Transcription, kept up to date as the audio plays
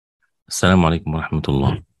السلام عليكم ورحمة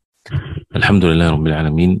الله. الحمد لله رب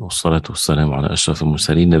العالمين، والصلاة والسلام على أشرف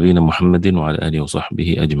المرسلين نبينا محمد وعلى آله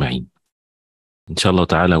وصحبه أجمعين. Inshallah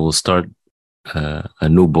ta'ala, we'll start a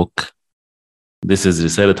new book. This is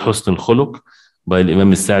رسالة حسن الخلق by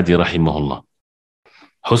Imam السعدي رحمه الله.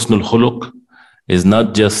 حسن الخلق is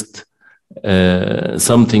not just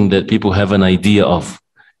something that people have an idea of.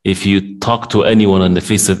 If you talk to anyone on the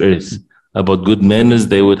face of earth about good manners,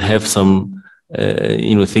 they would have some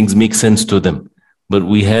things make sense to them. But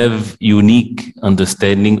we have unique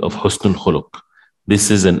understanding of Husnul Khuluq. This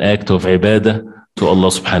is an act of ibadah to Allah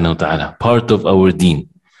subhanahu wa ta'ala, part of our deen.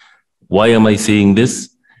 Why am I saying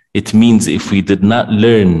this? It means if we did not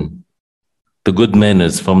learn the good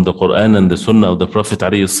manners from the Quran and the Sunnah of the Prophet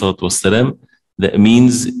alayhi salatu wasalam, that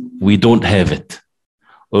means we don't have it.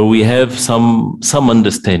 Or we have some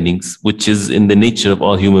understandings, which is in the nature of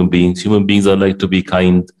all human beings. Human beings are like to be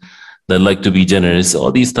kind, that like to be generous,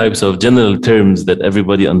 all these types of general terms that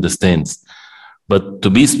everybody understands. But to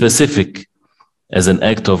be specific as an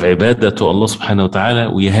act of ibadah to Allah subhanahu wa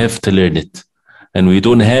ta'ala, we have to learn it. And we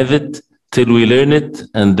don't have it till we learn it.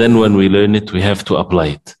 And then when we learn it, we have to apply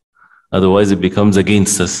it. Otherwise it becomes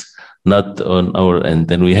against us, not on our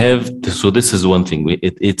end. And we have to, so this is one thing.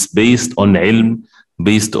 It's based on ilm,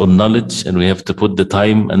 based on knowledge, and we have to put the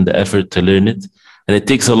time and the effort to learn it. And it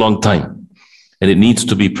takes a long time. And it needs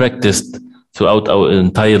to be practiced throughout our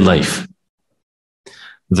entire life.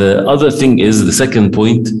 The other thing is, the second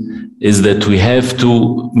point, is that we have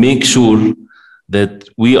to make sure that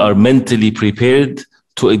we are mentally prepared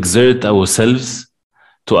to exert ourselves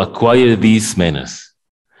to acquire these manners.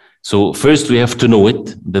 So first we have to know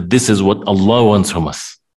it, that this is what Allah wants from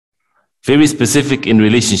us. Very specific in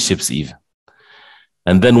relationships even.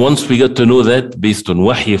 And then once we get to know that based on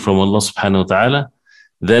wahy from Allah subhanahu wa ta'ala,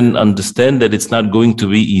 then understand that it's not going to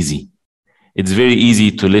be easy. It's very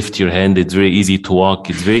easy to lift your hand. It's very easy to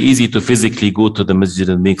walk. It's very easy to physically go to the masjid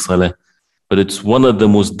and make salah. But it's one of the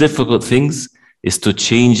most difficult things is to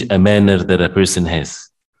change a manner that a person has.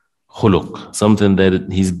 Khuluq, something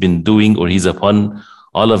that he's been doing or he's upon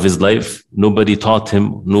all of his life. Nobody taught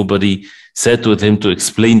him. Nobody sat with him to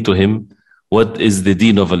explain to him what is the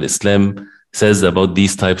deen of Islam says about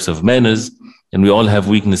these types of manners. And we all have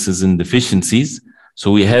weaknesses and deficiencies. So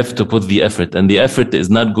we have to put the effort, and the effort is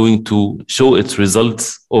not going to show its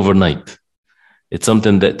results overnight. It's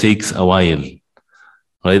something that takes a while,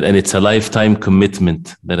 right? And it's a lifetime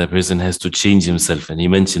commitment that a person has to change himself. And he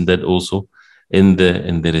mentioned that also in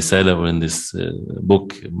the Risala, or in this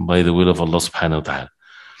book, by the will of Allah subhanahu wa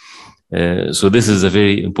ta'ala. So this is a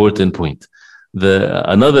very important point.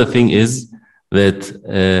 Another thing is that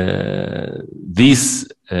these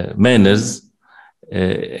manners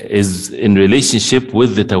is in relationship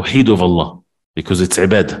with the Tawheed of Allah, because it's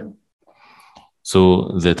ibadah.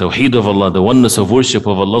 So the Tawheed of Allah, the oneness of worship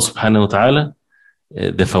of Allah subhanahu wa ta'ala,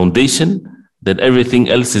 the foundation that everything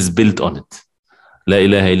else is built on it. La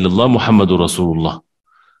ilaha illallah Muhammadur Rasulullah.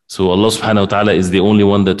 So Allah subhanahu wa ta'ala is the only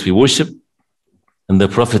one that we worship, and the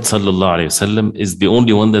Prophet sallallahu alayhi wasallam is the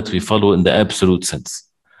only one that we follow in the absolute sense.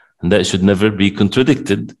 And that should never be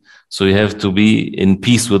contradicted. So we have to be in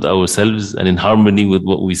peace with ourselves and in harmony with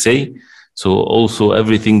what we say. So also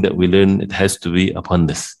everything that we learn, it has to be upon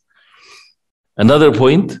this. Another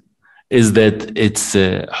point is that it's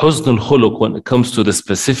Husnul Khuluq when it comes to the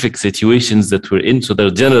specific situations that we're in. So there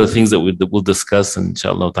are general things that we'll discuss,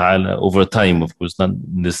 inshallah ta'ala, over time, of course, not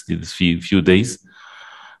in this few days.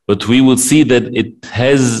 But we will see that it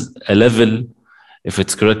has a level, if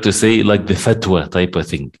it's correct to say, like the fatwa type of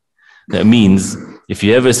thing. That means if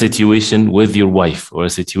you have a situation with your wife, or a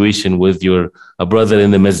situation with a brother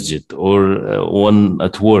in the masjid, or one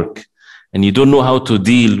at work, and you don't know how to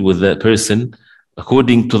deal with that person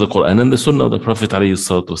according to the Quran and the Sunnah of the Prophet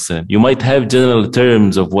ﷺ, you might have general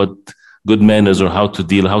terms of what good manners or how to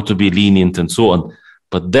deal, how to be lenient and so on.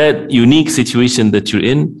 But that unique situation that you're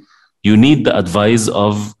in, you need the advice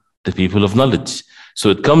of the people of knowledge. So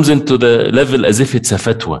it comes into the level as if it's a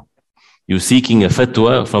fatwa. You're seeking a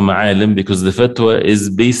fatwa from a alim, because the fatwa is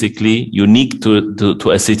basically unique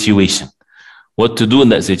to a situation. What to do in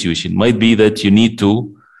that situation might be that you need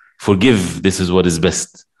to forgive. This is what is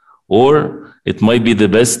best. Or it might be the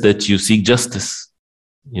best that you seek justice,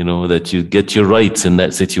 that you get your rights in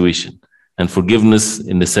that situation. And forgiveness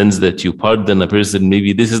in the sense that you pardon a person,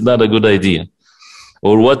 maybe this is not a good idea.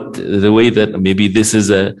 Or the way that maybe this is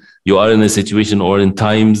you are in a situation or in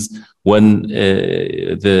times when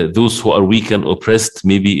those who are weak and oppressed,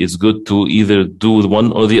 maybe it's good to either do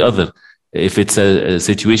one or the other. If it's a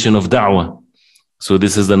situation of da'wah. So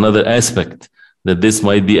this is another aspect, that this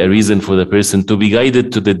might be a reason for the person to be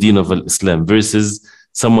guided to the deen of Islam, versus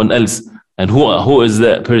someone else. And who is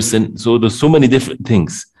that person? So there's so many different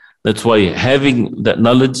things. That's why having that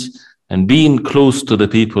knowledge and being close to the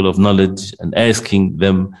people of knowledge and asking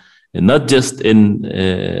them, and not just in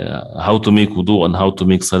how to make wudu and how to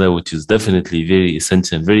make salah, which is definitely very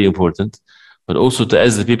essential and very important, but also to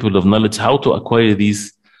ask the people of knowledge how to acquire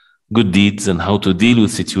these good deeds and how to deal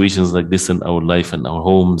with situations like this in our life and our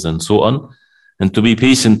homes and so on, and to be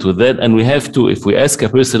patient with that. And we have to, if we ask a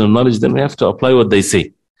person of knowledge, then we have to apply what they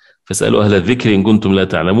say. فَاسْأَلُوا أَهْلَ الذِّكْرِ إِن كُنتُمْ لَا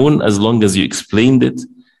تَعْلَمُونَ. As long as you explained it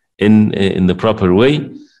in the proper way,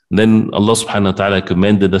 then Allah subhanahu wa ta'ala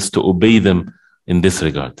commanded us to obey them in this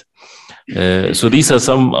regard. So these are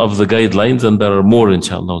some of the guidelines, and there are more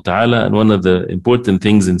inshallah ta'ala. And one of the important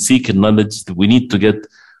things in seeking knowledge, we need to get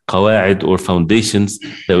qawa'id or foundations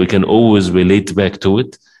that we can always relate back to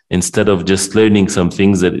it, instead of just learning some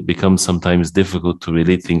things that it becomes sometimes difficult to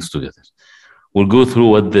relate things together. We'll go through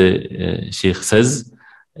what the Sheikh says.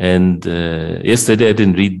 And yesterday I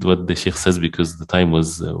didn't read what the Sheikh says because the time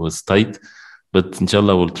was tight. But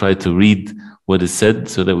inshallah we'll try to read what is said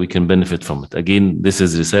so that we can benefit from it. Again, this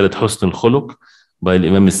is Risalat Husnul Khuluq by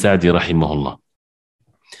Imam al-Sa'di rahimahullah.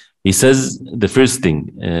 He says the first thing,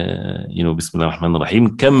 Bismillah ar-Rahman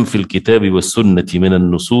ar-Rahim, كم في الكتاب والسنة من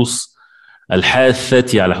النصوص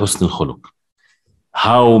الحاثة على حسن الخلق.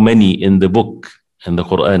 How many in the book, in the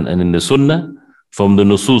Quran and in the Sunnah, from the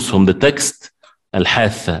nusus, from the text,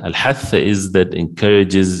 al-hatha. Al-hatha is that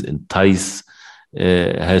encourages, entice,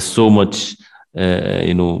 has so much,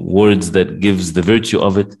 words that gives the virtue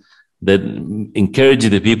of it, that encourage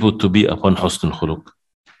the people to be upon husnul khuluq.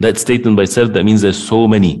 That statement by itself, that means there's so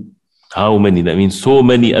many. How many? That means so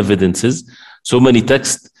many evidences, so many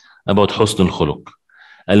texts about husnul khuluq.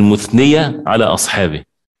 Al-muthniya ala ashabi.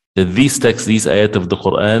 That these texts, these ayat of the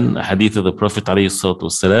Quran, hadith of the Prophet alayhi salatu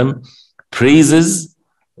wasalam, praises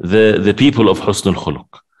the people of husnul khuluq.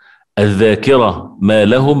 الذاكرة ما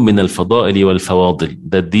لهم من الفضائل والفواضل.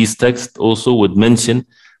 That these texts also would mention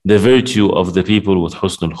the virtue of the people with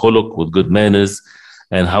husnul khuluq, with good manners,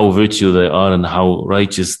 and how virtue they are and how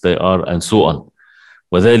righteous they are, and so on.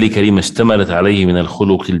 وذلك لما اشتملت عليه من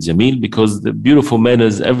الخلق الجميل. Because the beautiful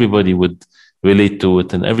manners, everybody would relate to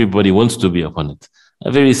it and everybody wants to be upon it.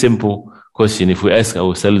 A very simple question, if we ask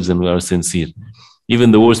ourselves and we are sincere,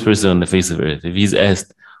 even the worst person on the face of earth, if he's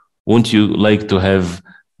asked, won't you like to have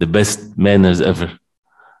the best manners ever?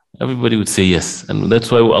 Everybody would say yes. And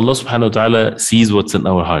that's why Allah subhanahu wa ta'ala sees what's in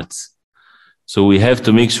our hearts. So we have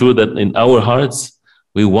to make sure that in our hearts,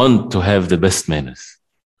 we want to have the best manners.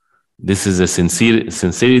 This is a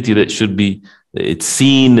sincerity that should be, it's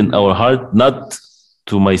seen in our heart, not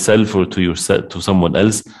to myself or to yourself, to someone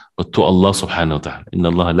else, but to Allah subhanahu wa ta'ala. إن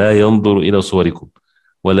الله لا ينظر إلى صوركم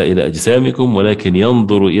ولا إلى أجسامكم ولكن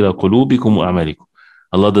ينظر إلى قلوبكم وأعمالكم.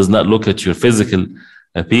 Allah does not look at your physical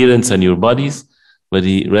appearance and your bodies, but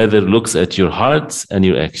He rather looks at your hearts and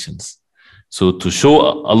your actions. So to show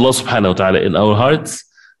Allah subhanahu wa ta'ala in our hearts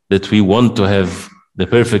that we want to have the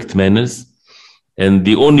perfect manners, and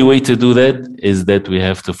the only way to do that is that we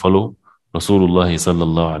have to follow Rasulullah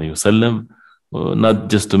sallallahu alayhi wasallam, not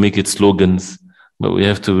just to make it slogans, but we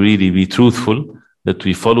have to really be truthful that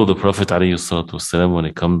we follow the Prophet alayhi salatu wasallam when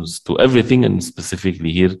it comes to everything, and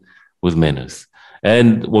specifically here with manners.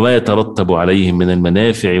 And وما يترتب عليهم من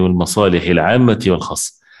المنافع والمصالح العامة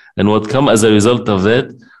والخاصة. And what come as a result of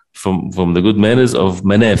that, from the good manners of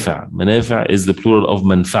manafa'. Manafa' is the plural of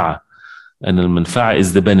manfa'a, and al-manfa'a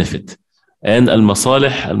is the benefit. And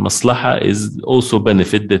al-masalih, al-maslaha is also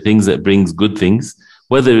benefit, the things that brings good things,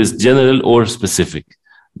 whether it's general or specific.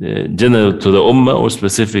 General to the ummah or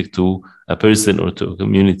specific to a person or to a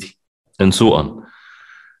community, and so on.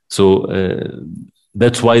 So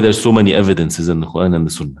that's why there's so many evidences in the Quran and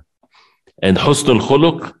the Sunnah. And husnul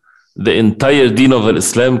khuluq, the entire deen of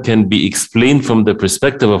Islam can be explained from the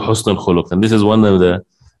perspective of husnul khuluq. And this is one of the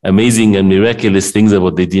amazing and miraculous things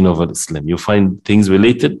about the deen of Islam. You find things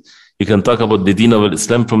related. You can talk about the deen of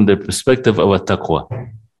Islam from the perspective of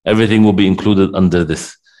taqwa. Everything will be included under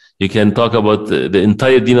this. You can talk about the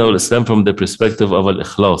entire deen of Islam from the perspective of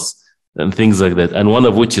al-ikhlas and things like that. And one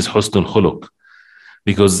of which is husnul khuluq.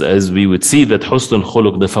 Because as we would see that husnul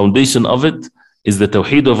khuluq, the foundation of it is the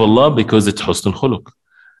tawheed of Allah, because it's husnul khuluq.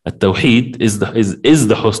 At-tawheed is the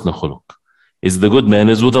husnul khuluq, is the good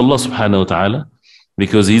manners with Allah subhanahu wa ta'ala,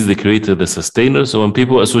 because He's the creator, the sustainer. So when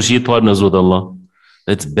people associate partners with Allah,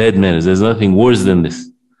 that's bad manners. There's nothing worse than this.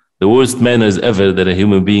 The worst manners ever that a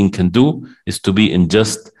human being can do is to be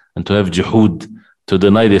unjust and to have juhud, to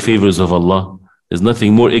deny the favors of Allah. There's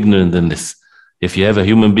nothing more ignorant than this. If you have a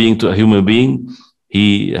human being to a human being,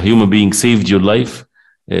 a human being saved your life,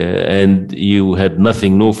 and you had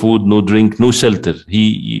nothing, no food, no drink, no shelter.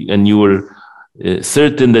 And you were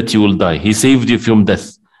certain that you will die. He saved you from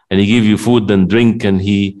death, and he gave you food and drink, and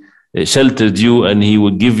he sheltered you, and he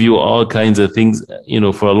would give you all kinds of things,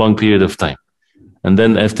 for a long period of time. And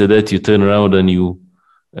then after that, you turn around and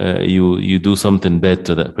you do something bad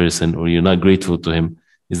to that person, or you're not grateful to him.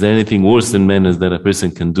 Is there anything worse than manners that a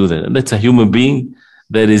person can do that? And that's a human being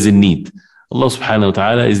that is in need. Allah subhanahu wa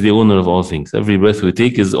ta'ala is the owner of all things. Every breath we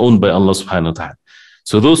take is owned by Allah subhanahu wa ta'ala.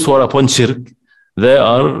 So those who are upon shirk, they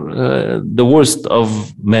are the worst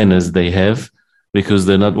of manners they have, because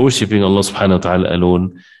they're not worshipping Allah subhanahu wa ta'ala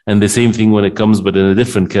alone. And the same thing when it comes, but in a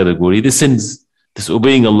different category, the sins.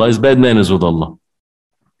 Disobeying Allah is bad manners with Allah.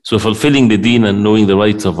 So fulfilling the deen and knowing the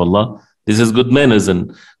rights of Allah, this is good manners.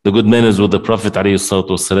 And the good manners with the Prophet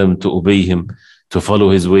ﷺ, to obey him, to follow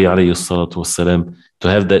his way ﷺ, to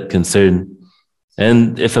have that concern.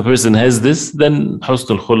 And if a person has this, then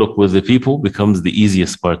Husnul Khuluq with the people becomes the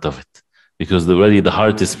easiest part of it, because already the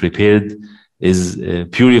heart is prepared, is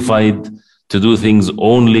purified to do things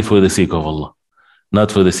only for the sake of Allah,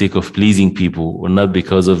 not for the sake of pleasing people, or not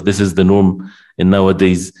because of this is the norm in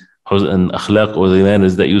nowadays. And akhlaq, or the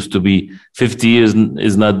manners that used to be 50 years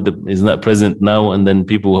is not present now, and then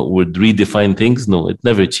people would redefine things. No, it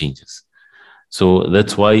never changes. So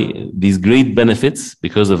that's why these great benefits,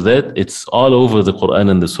 because of that, it's all over the Quran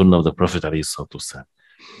and the Sunnah of the Prophet ﷺ.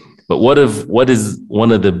 But what is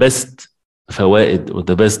one of the best fawaid, or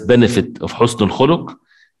the best benefit of Husnul Khuluq?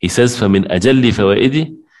 He says, فَمِنْ أَجَلِّ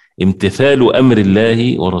فَوَائِدِ امْتِثَالُ أَمْرِ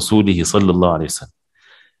اللَّهِ وَرَسُولِهِ صَلَّى اللَّهُ عَلَيْهِ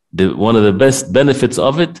وسلم. One of the best benefits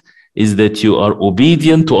of it is that you are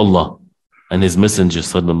obedient to Allah and His Messenger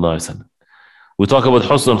sallallahu alaihi wasallam. We talk about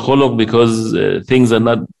Husn al-Khuluq because things are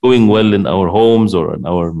not going well in our homes or in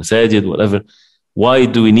our masajid, whatever. Why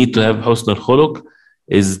do we need to have Husn al-Khuluq?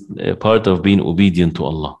 Is part of being obedient to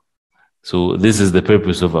Allah. So this is the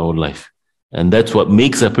purpose of our life. And that's what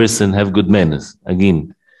makes a person have good manners.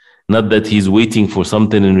 Again, not that he's waiting for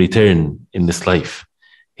something in return in this life.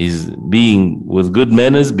 He's being with good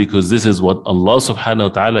manners because this is what Allah subhanahu wa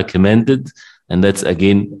ta'ala commanded. And that's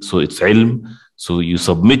again, so it's ilm. So you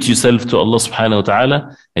submit yourself to Allah subhanahu wa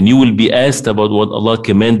ta'ala, and you will be asked about what Allah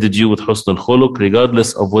commanded you with Husn al-Khuluq,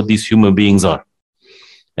 regardless of what these human beings are.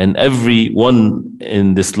 And everyone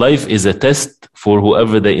in this life is a test for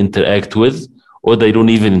whoever they interact with, or they don't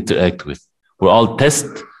even interact with. We're all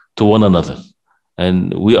tests to one another.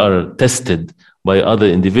 And we are tested by other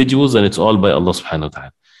individuals, and it's all by Allah subhanahu wa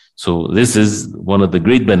ta'ala. So this is one of the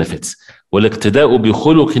great benefits. وَالْإِقْتِدَاءُ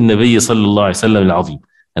بِخُلُقِ النَّبِيِّ صَلَّى اللَّهُ عَلَيْهِ وسلم الْعَظِيمِ.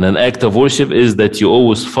 And an act of worship is that you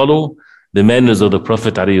always follow the manners of the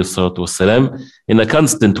Prophet ﷺ in a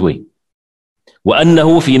constant way.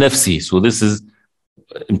 وَأَنَّهُ فِي نَفْسِهِ. So this is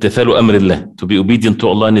امتثال أمر الله, to be obedient to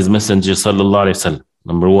Allah and His Messenger sallallahu alaihi wasallam.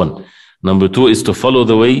 Number one. Number two is to follow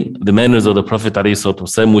the way, the manners of the Prophet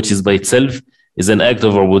ﷺ, which is by itself is an act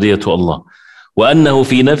of ubudiyah to Allah. وَأَنَّهُ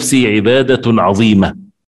فِي نَفْسِهِ عِبَادَةٌ عَظِيمَةٌ.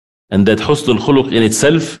 And that Husnul Khuluq in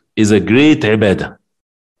itself is a great ibadah,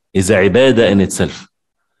 is a ibadah in itself.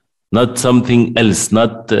 Not something else,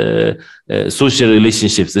 not social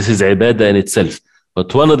relationships. This is ibadah in itself.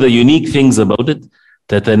 But one of the unique things about it,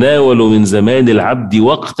 تَتَنَاوَلُ مِنْ زَمَانِ الْعَبْدِ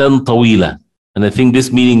وَقْتًا طَوِيلًا. And I think this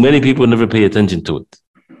meaning, many people never pay attention to it.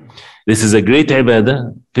 This is a great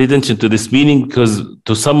ibadah. Pay attention to this meaning, because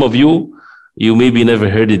to some of you, you maybe never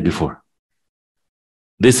heard it before.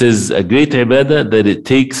 This is a great ibadah that it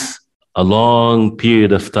takes a long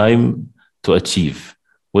period of time to achieve.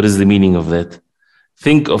 What is the meaning of that?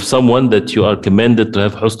 Think of someone that you are commanded to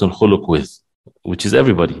have Husn al-Khuluq with, which is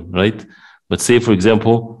everybody, right? But say, for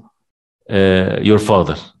example, your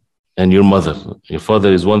father and your mother. Your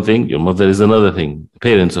father is one thing, your mother is another thing.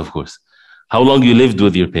 Parents, of course. How long you lived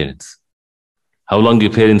with your parents? How long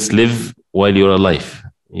your parents live while you're alive?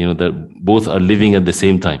 You know, that both are living at the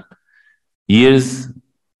same time. Years.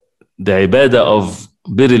 The ibadah of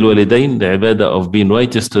birr al-walidain, the ibadah of being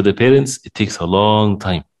righteous to the parents, it takes a long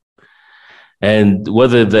time. And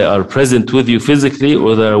whether they are present with you physically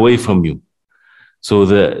or they're away from you. So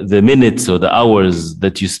the minutes or the hours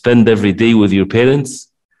that you spend every day with your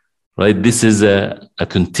parents, right? This is a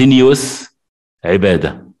continuous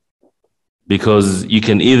ibadah. Because you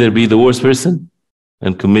can either be the worst person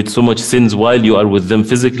and commit so much sins while you are with them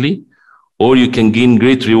physically, or you can gain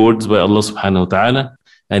great rewards by Allah subhanahu wa ta'ala.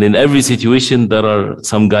 And in every situation, there are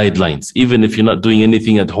some guidelines, even if you're not doing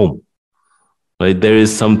anything at home. Right? There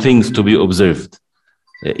is some things to be observed,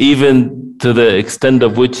 even to the extent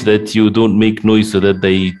of which that you don't make noise so that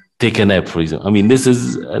they take a nap, for example. I mean, this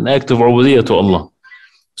is an act of ubudiyah to Allah.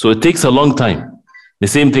 So it takes a long time. The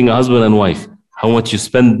same thing, a husband and wife. How much you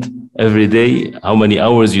spend every day, how many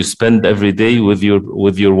hours you spend every day with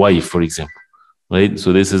your wife, for example, right?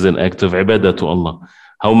 So this is an act of ibadah to Allah.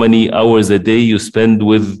 How many hours a day you spend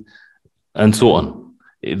with, and so on.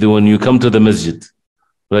 When you come to the masjid,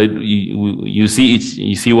 right? You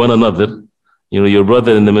see one another. Your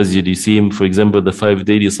brother in the masjid, you see him, for example, the 5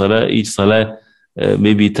 daily salah, each salah,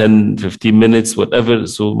 maybe 10, 15 minutes, whatever.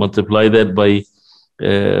 So multiply that by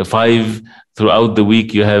 5 throughout the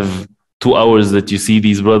week. You have 2 hours that you see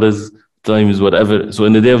these brothers times whatever. So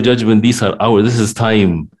in the day of judgment, these are hours. This is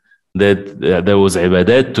time that there was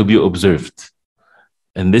ibadat to be observed.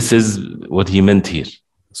 And this is what he meant here.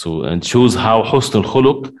 So, and shows how Husnul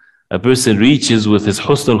Khuluq, a person reaches with his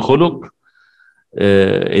Husnul Khuluq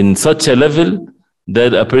in such a level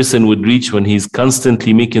that a person would reach when he's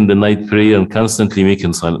constantly making the night prayer and constantly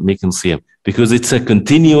making siyam, because it's a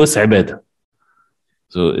continuous ibadah.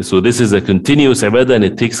 So this is a continuous ibadah, and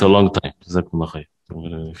it takes a long time.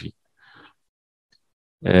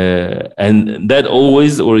 And that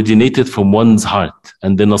always originated from one's heart,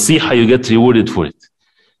 and the nasiha, you get rewarded for it.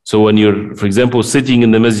 So when you're, for example, sitting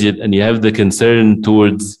in the masjid and you have the concern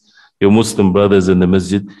towards your Muslim brothers in the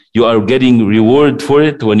masjid, you are getting reward for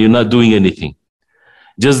it when you're not doing anything.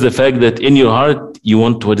 Just the fact that in your heart, you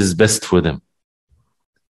want what is best for them,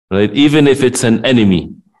 right? Even if it's an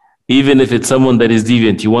enemy, even if it's someone that is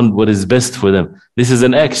deviant, you want what is best for them. This is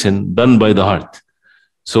an action done by the heart.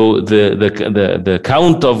 So the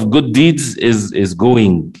count of good deeds is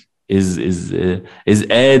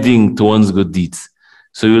adding to one's good deeds.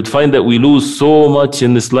 So you would find that we lose so much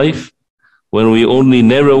in this life when we only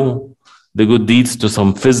narrow the good deeds to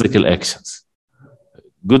some physical actions.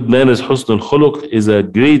 Good manners, Husnul Khuluq, is a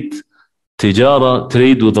great tijara,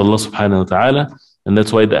 trade with Allah subhanahu wa ta'ala. And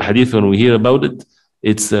that's why the hadith, when we hear about it,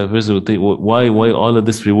 it's a person would think, why all of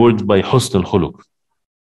this rewards by Husnul Khuluq?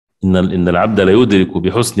 إن العبد لا يدرك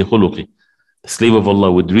بحسن خلقه. The slave of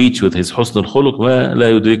Allah would reach with his Husnul Khuluq ما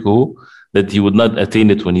لا يدركه, that he would not attain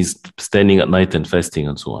it when he's standing at night and fasting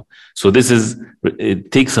and so on. So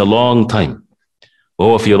it takes a long time.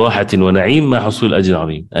 وهو في راحة ونعيم مع حصول أجر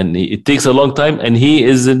عظيم. And it takes a long time, and he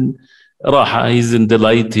is in raha, he's in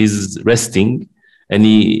delight, he's resting, and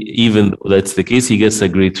even though that's the case, he gets a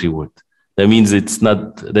great reward. That means it's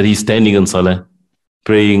not that he's standing in salah,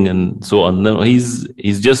 praying and so on. No, he's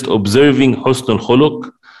just observing Husnul Khuluq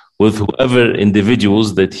with whoever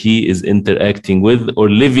individuals that he is interacting with or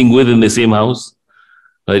living with in the same house,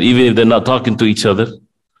 right? Even if they're not talking to each other.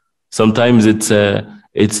 Sometimes it's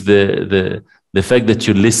the fact that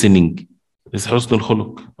you're listening. It's Husnul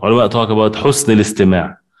Khuluq. Ulama talk about Husnul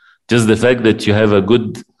Istima'. Just the fact that you have a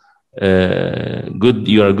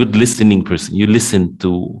you are a good listening person. You listen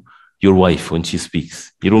to your wife when she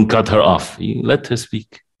speaks. You don't cut her off. You let her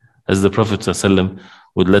speak. As the Prophet ﷺ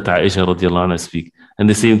would let Aisha radiallahu anha speak. And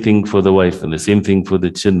the same thing for the wife, and the same thing for the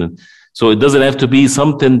children. So it doesn't have to be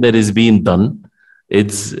something that is being done.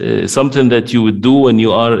 It's something that you would do when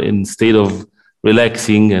you are in state of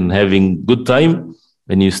relaxing and having good time,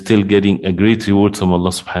 and you're still getting a great reward from Allah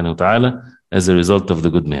subhanahu wa ta'ala as a result of the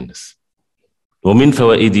good manners. ومن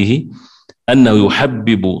فوائده أنه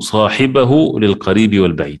يحبب صاحبه للقريب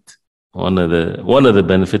والبعيد. One of the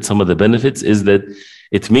benefits, some of the benefits, is that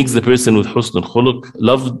it makes the person with Husnul Khuluq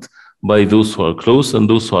loved by those who are close and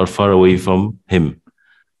those who are far away from him.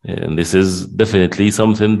 And this is definitely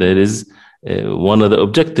something that is one of the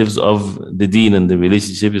objectives of the deen and the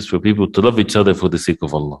relationship, is for people to love each other for the sake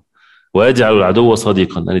of Allah. وَيَجْعَلُ الْعَدُوَّ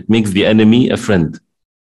صَدِيقًا, and it makes the enemy a friend.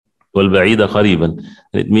 وَالْبَعِيدَ قَرِيبًا,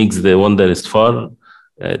 and it makes the one that is far,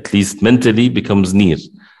 at least mentally, becomes near.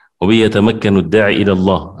 وَبِهِ يَتَمَكَّنُ الدَّاعِ إِلَى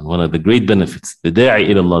اللَّهِ, and one of the great benefits, the da'i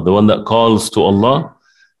ila Allah, the one that calls to Allah,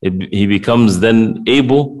 he becomes then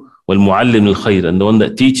able, وَالْمُعَلِّمِ الْخَيْرِ, and the one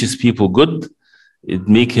that teaches people good, it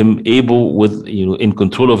make him able with, in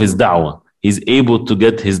control of his da'wah. He's able to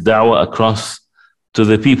get his da'wah across to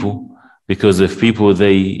the people, because if people,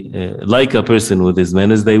 they like a person with his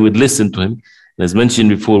manners, they would listen to him. And as mentioned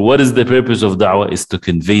before, what is the purpose of da'wah? Is to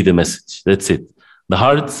convey the message. That's it. The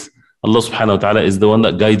hearts, Allah subhanahu wa ta'ala is the one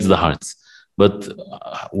that guides the hearts. But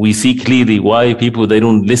we see clearly why people, they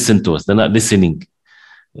don't listen to us. They're not listening.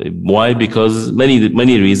 Why? Because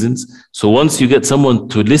many reasons. So once you get someone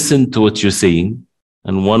to listen to what you're saying,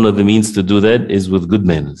 and one of the means to do that is with good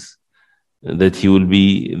manners, that he will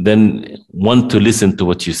be then want to listen to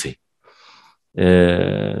what you say.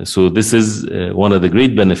 So this is one of the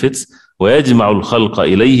great benefits. وَيَجْمَعُ الْخَلْقَ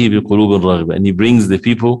إِلَيْهِ بِقُلُوبٍ رَغْبَةٍ, and he brings the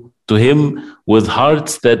people to him with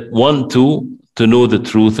hearts that want to know the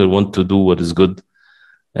truth or want to do what is good.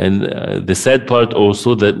 And the sad part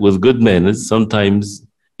also, that with good manners, sometimes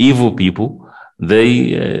evil people,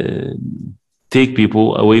 they take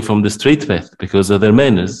people away from the straight path because of their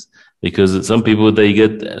manners. Because some people, they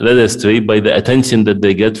get led astray by the attention that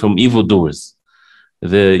they get from evildoers,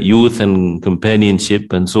 the youth and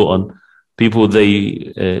companionship and so on. People,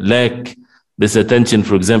 they lack this attention,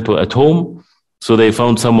 for example, at home. So they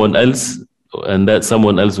found someone else, and that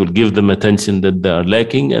someone else will give them attention that they are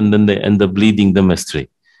lacking, and then they end up leading them astray.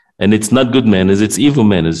 And it's not good manners, it's evil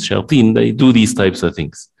manners. Shayateen, they do these types of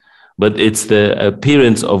things. But it's the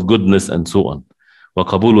appearance of goodness and so on.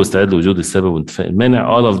 وقبول واستعداد لوجود السبب وانتفاء المانع.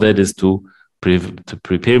 All of that is to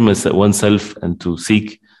prepare oneself and to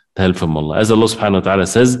seek the help from Allah. As Allah subhanahu wa ta'ala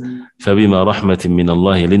says, فَبِمَا رَحْمَةٍ مِّنَ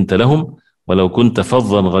اللَّهِ لِنْتَ لَهُمْ وَلَوْ كُنْتَ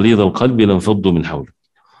فَضًّا غَلِيظَ الْقَلْبِ لَانْفَضُّوا مِنْ حَوْلِكَ.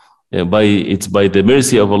 It's by the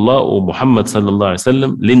mercy of Allah, O Muhammad sallallahu alaihi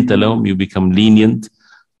wasallam, لِنْتَ لَهُمْ, you become lenient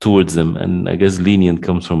towards them. And I guess lenient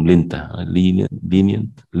comes from linta.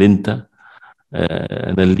 Lenient, linta.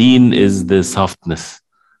 And the lean is the softness.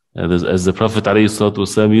 As the Prophet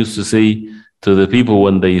ﷺ used to say to the people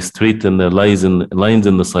when they straighten their lines in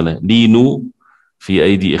the salah, Leenu fi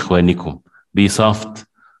aydi ikhwanikum. Be soft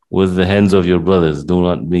with the hands of your brothers. Do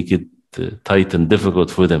not make it tight and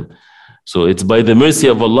difficult for them. So it's by the mercy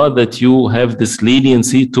of Allah that you have this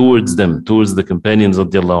leniency towards them, towards the companions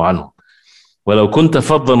of Allah. وَلَوْ كُنْتَ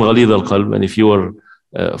فَضًّا غَلِيظَ الْقَلْبِ. And if you are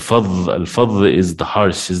fadh, al-fadh is the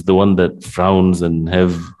harsh, is the one that frowns and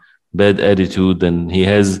have bad attitude, and he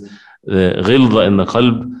has ghilda in the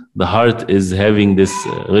qalb. The heart is having this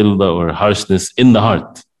ghilda or harshness in the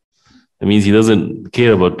heart. It means he doesn't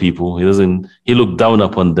care about people. He look down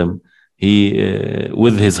upon them.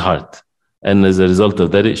 With his heart. And as a result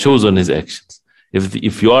of that, it shows on his actions.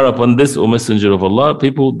 If you are upon this, O Messenger of Allah,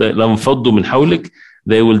 people that لَمْ فَضُّ مِنْ حَوْلِكَ,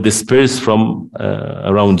 they will disperse from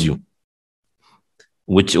around you.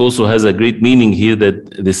 Which also has a great meaning here,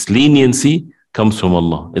 that this leniency comes from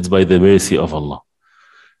Allah. It's by the mercy of Allah.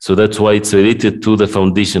 So that's why it's related to the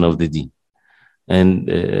foundation of the deen. And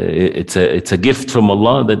it's a gift from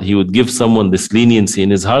Allah that He would give someone this leniency in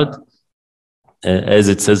his heart, as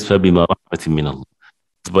it says, فَبِمَا رَحْمَةٍ مِّنَ اللَّهِ.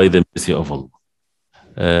 It's by the mercy of Allah.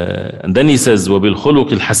 And then He says, وَبِالْخُلُقِ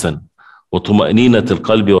الْحَسَنِ وَطُمَأْنِينَةِ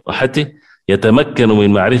الْقَلْبِ وَرَحَتِهِ يَتَمَكَّنُ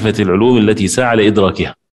مِنْ مَعْرِفَةِ الْعُلُومِ الَّتِي سَعَى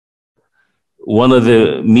لِإِدْرَاكِهَا. One of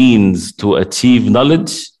the means to achieve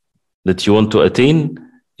knowledge that you want to attain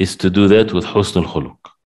is to do that with Husnul Khuluq.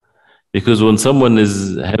 Because when someone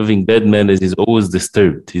is having bad manners, he's always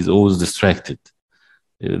disturbed, he's always distracted.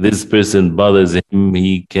 This person bothers him,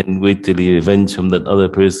 he can't wait till he revenge from that other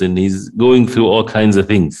person. He's going through all kinds of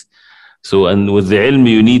things. So, and with the ilm,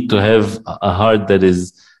 you need to have a heart that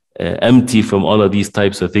is empty from all of these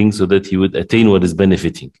types of things, so that he would attain what is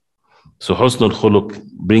benefiting. So Husnul Khuluq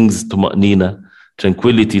brings tuma'nina,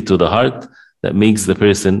 tranquility to the heart, that makes the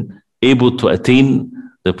person able to attain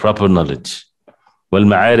the proper knowledge.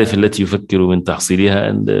 وَالْمَعَارِفِ الَّتِي يُفَكِّرُ مِنْ تَحْصِيلِهَا,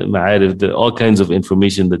 and the ma'arif, all kinds of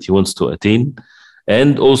information that he wants to attain.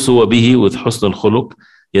 And also وَبِهِ, with Husnul Khuluq,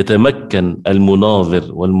 يَتَمَكَّنْ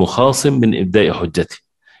الْمُنَاظِرُ وَالْمُخَاصِمُ مِنْ إِبْدَاءِ حُجَّتِهِ.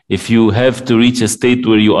 If you have to reach a state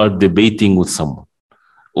where you are debating with someone,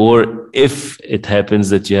 or if it happens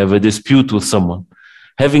that you have a dispute with someone,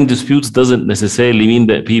 having disputes doesn't necessarily mean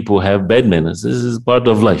that people have bad manners. This is part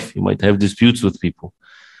of life. You might have disputes with people.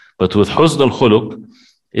 But with Husnul Khuluq,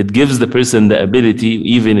 it gives the person the ability,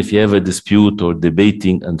 even if you have a dispute or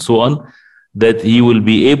debating and so on, that he will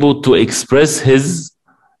be able to express his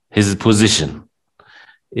position.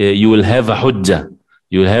 You will have a hujjah.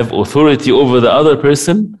 You will have authority over the other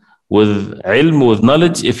person with ilm, with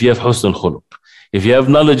knowledge, if you have Husnul Khuluq. If you have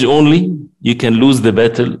knowledge only, you can lose the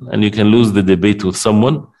battle and you can lose the debate with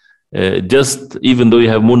someone, just even though you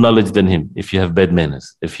have more knowledge than him, if you have bad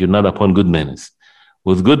manners, if you're not upon good manners.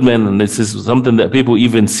 With good manners, and this is something that people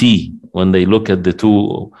even see when they look at the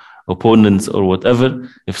two opponents or whatever.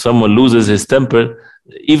 If someone loses his temper,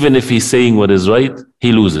 even if he's saying what is right,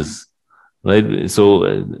 he loses. Right? So,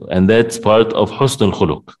 and that's part of Husnul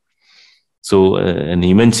Khuluq. So, and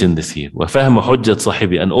he mentioned this here. وَفَهْمَ حُجَّةِ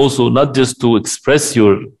صَاحِبِ. And also not just to express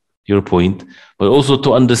your point, but also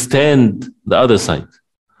to understand the other side.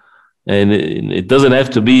 And it doesn't have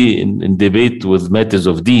to be in debate with matters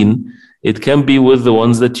of deen. It can be with the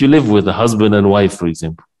ones that you live with, a husband and wife, for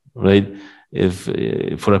example. Right? If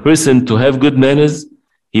for a person to have good manners,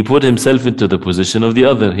 he put himself into the position of the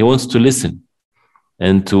other. He wants to listen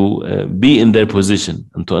and to be in their position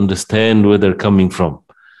and to understand where they're coming from,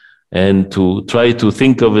 and to try to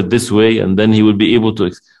think of it this way, and then he will be able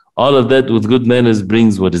to. All of that with good manners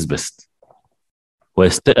brings what is best.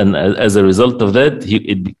 And as a result of that,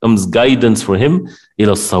 it becomes guidance for him,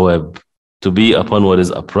 ila sawab, to be upon what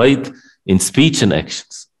is upright in speech and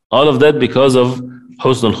actions. All of that because of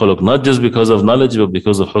Husnul Khuluq, not just because of knowledge, but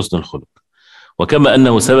because of Husnul Khuluq. وكما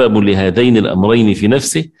أنه سبب لهذين الأمرين في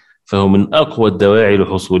نفسه فهو من أقوى الدواعي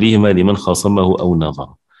لحصولهما لمن خاصمه أو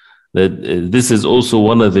ناظره. That this is also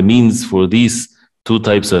one of the means for these two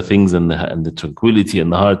types of things, and the tranquility in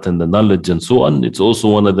the heart and the knowledge and so on. It's also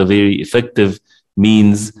one of the very effective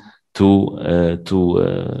means to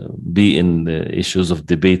be in the issues of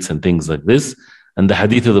debates and things like this. And the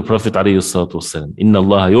hadith of the Prophet عليه الصلاة والسلام, إن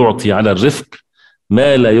الله يعطي على الرفق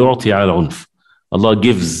ما لا يعطي على العنف. Allah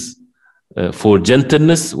gives for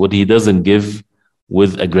gentleness what He doesn't give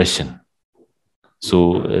with aggression.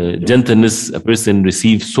 So gentleness, a person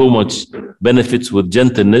receives so much benefits with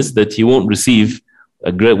gentleness that he won't receive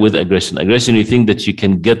with aggression. Aggression, you think that you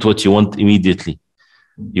can get what you want immediately.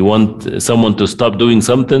 You want someone to stop doing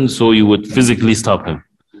something, so you would physically stop him,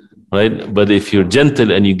 right? But if you're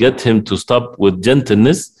gentle and you get him to stop with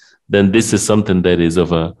gentleness, then this is something that is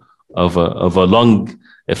of a long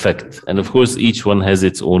effect. And of course, each one has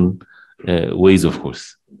its own ways, of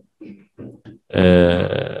course.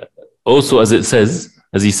 Also, as he says,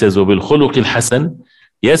 وَبِالْخُلُقِ الْحَسَنِ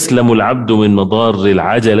يَسْلَمُ الْعَبْدُ مِنْ مَضَارِّ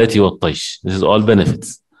الْعَجَلَةِ وَالطَّيْشِ. This is all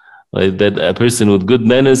benefits. Right? That a person with good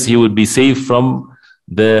manners, he would be saved from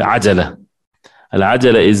the ajala.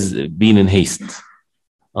 Al-ajala is being in haste.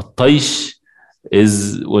 Al-taysh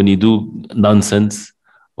is when you do nonsense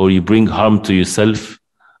or you bring harm to yourself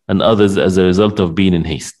and others as a result of being in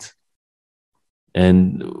haste.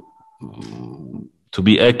 And to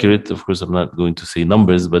be accurate, of course, I'm not going to say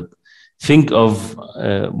numbers, but think of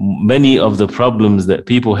many of the problems that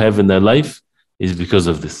people have in their life is because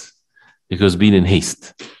of this, because being in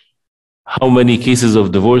haste. How many cases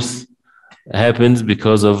of divorce happens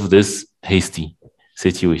because of this hasty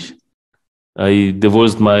situation? I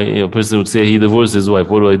divorced a person would say he divorced his wife.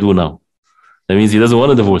 What do I do now? That means he doesn't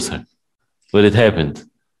want to divorce her, but it happened.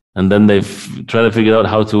 And then they try to figure out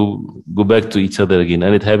how to go back to each other again.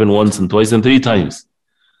 And it happened once and twice and 3 times.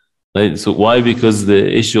 Right? So why? Because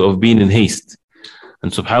the issue of being in haste.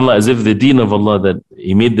 And subhanAllah, as if the deen of Allah, that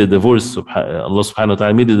He made the divorce, Allah subhanahu wa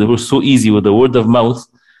ta'ala made the divorce so easy with the word of mouth,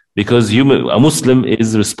 because a Muslim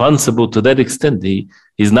is responsible to that extent.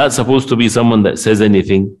 He's not supposed to be someone that says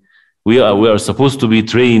anything. We are supposed to be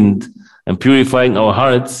trained and purifying our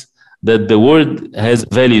hearts that the word has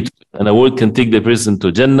value, and a word can take the person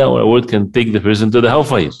to Jannah, or a word can take the person to the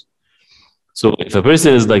hellfire. So if a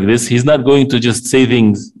person is like this, he's not going to just say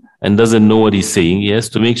things and doesn't know what he's saying. He has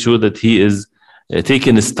to make sure that he is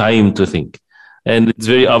taking his time to think. And it's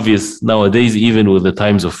very obvious nowadays, even with the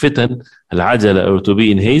times of fitan, al-ajala, or to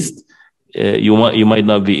be in haste, you might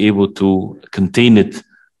not be able to contain it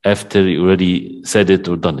after you already said it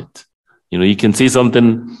or done it. You can say something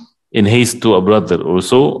in haste to a brother or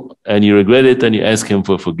so, and you regret it, and you ask him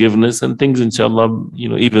for forgiveness and things, inshallah,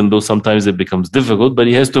 even though sometimes it becomes difficult, but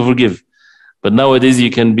he has to forgive. But nowadays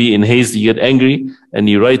you can be in haste, you get angry, and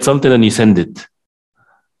you write something and you send it,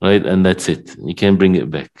 right? And that's it. You can't bring it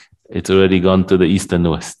back. It's already gone to the east and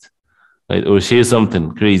the west, right? Or share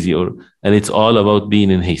something crazy, and it's all about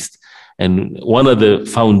being in haste. And one of the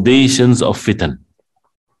foundations of fitan,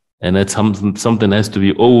 and that's something has to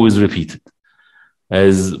be always repeated,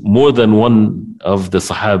 as more than one of the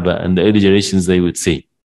Sahaba and the early generations, they would say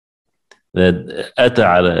that أتى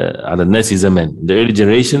على الناس زمان. The early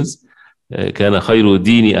generations, كان خير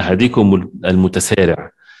دين أحدكم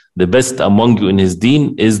المتسارع. The best among you in his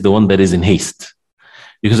deen is the one that is in haste,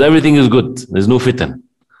 because everything is good. There's no fitan,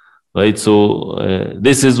 right? So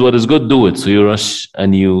this is what is good, do it. So you rush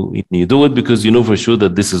and you do it because you know for sure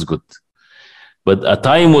that this is good. But a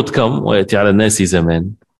time would come, ويأتي على الناس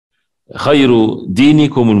زمان, خير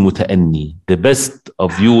دينكم المتأني. The best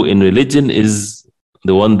of you in religion is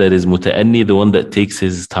the one that is muta'anni, the one that takes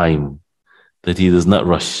his time, that he does not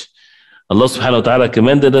rush. Allah subhanahu wa ta'ala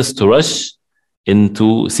commanded us to rush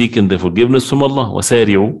into seeking the forgiveness from Allah.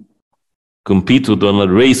 وَسَارِعُوا, compete with one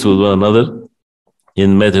another, race with one another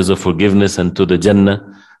in matters of forgiveness and to the Jannah.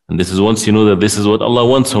 And this is once you know that this is what Allah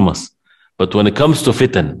wants from us. But when it comes to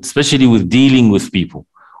fitan, especially with dealing with people,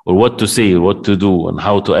 or what to say, or what to do, and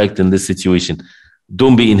how to act in this situation,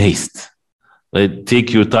 don't be in haste. Right?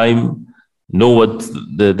 Take your time, know what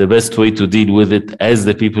the best way to deal with it as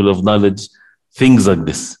the people of knowledge, things like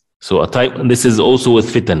this. So and this is also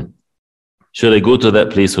with fitan. Should I go to that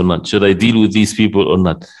place or not? Should I deal with these people or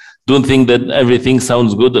not? Don't think that everything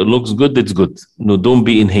sounds good or looks good, it's good. No, don't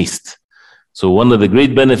be in haste. So one of the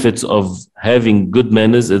great benefits of having good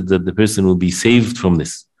manners is that the person will be saved from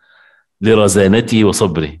this. لِرَزَانَتِهِ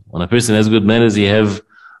وَصَبْرِهِ. When a person has good manners, he have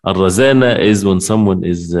al-razana is when someone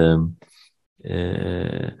is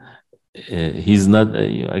he's not,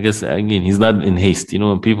 I guess again, he's not in haste.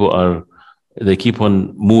 When people they keep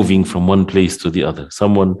on moving from one place to the other.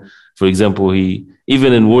 Someone For example,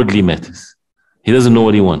 even in worldly matters, he doesn't know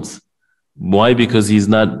what he wants. Why? Because he's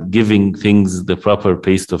not giving things the proper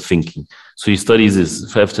pace of thinking. So he studies this.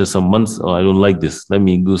 After some months, oh, I don't like this. Let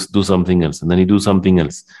me do something else. And then he do something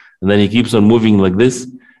else. And then he keeps on moving like this.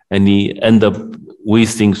 And he end up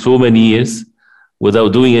wasting so many years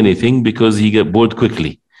without doing anything because he get bored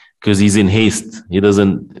quickly. Because he's in haste. He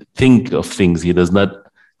doesn't think of things. He does not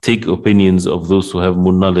take opinions of those who have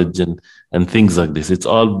more knowledge and things like this. It's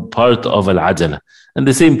all part of al-ajala. And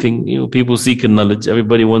the same thing, people seek knowledge.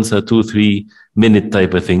 Everybody wants a 2-3 minute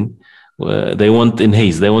type of thing. They want in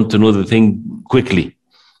haste. They want to know the thing quickly.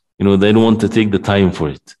 They don't want to take the time for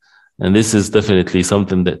it. And this is definitely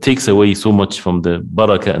something that takes away so much from the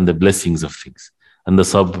barakah and the blessings of things and the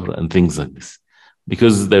sabr and things like this.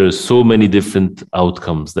 Because there are so many different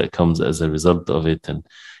outcomes that comes as a result of it. And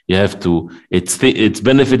you have to, it's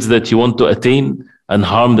benefits that you want to attain and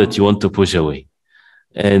harm that you want to push away.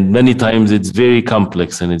 And many times it's very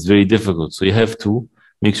complex and it's very difficult. So you have to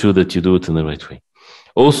make sure that you do it in the right way.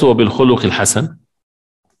 Also, بالخلق الحسن,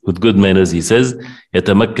 with good manners, he says,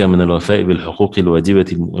 يتمكن من الوفاء بالحقوق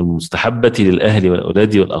الواجبة والمستحبة للأهل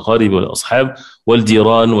والأولاد والأقارب والأصحاب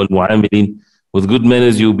والجيران والمعاملين. With good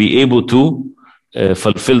manners, you'll be able to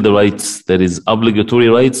fulfill the rights, that is obligatory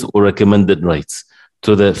rights or recommended rights,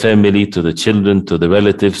 to the family, to the children, to the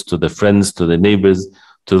relatives, to the friends, to the neighbors,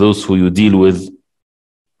 to those who you deal with,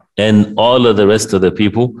 and all of the rest of the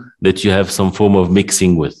people that you have some form of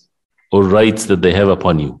mixing with, or rights that they have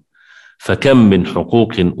upon you. فَكَمْ مِنْ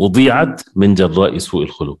حُقُوقٍ أُضِيعَتْ مِنْ جَرَّاءِ سُوءِ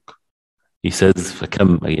الْخُلُقِ. He says,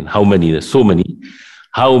 فَكَمْ, again, how many? There's so many.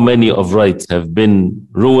 How many of rights have been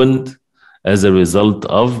ruined as a result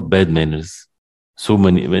of bad manners? So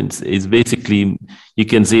many events. It's basically, you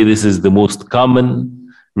can say this is the most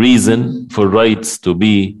common reason for rights to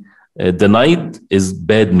be denied is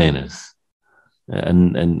bad manners.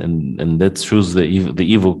 And that shows the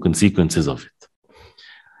evil consequences of it.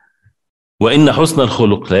 وَإِنَّ حُسْنَ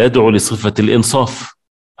الْخُلُقِ لَا يَدْعُ لِصِفَةِ الْإِنصَافِ.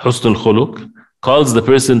 حُسْنُ الْخُلُقِ calls the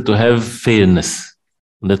person to have fairness.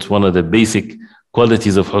 And that's one of the basic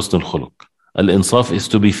qualities of حُسْنُ الْخُلُقِ. Al-insaf is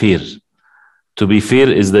to be fair. To be fair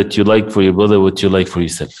is that you like for your brother what you like for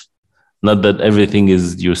yourself. Not that everything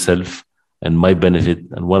is yourself and my benefit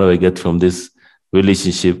and what do I get from this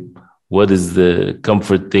relationship? What is the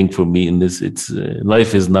comfort thing for me in this?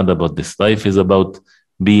 Life is not about this. Life is about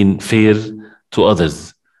being fair to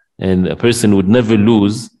others. And a person would never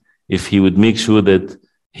lose if he would make sure that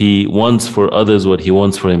he wants for others what he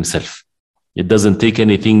wants for himself. It doesn't take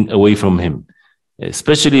anything away from him,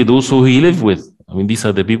 especially those who he live with. I mean, these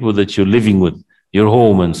are the people that you're living with, your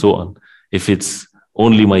home and so on. If it's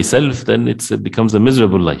only myself, then it becomes a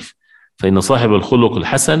miserable life. فإن صاحب الخلق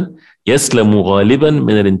الحسن يسلم غالبا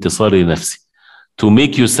من الانتصار لنفسه. To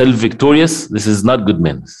make yourself victorious, this is not good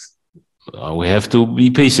manners. We have to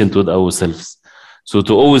be patient with ourselves. So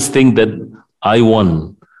to always think that I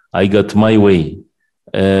won, I got my way.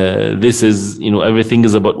 This is, everything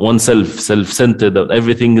is about oneself, self-centered,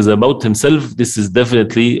 everything is about himself. This is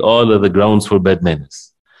definitely all of the grounds for bad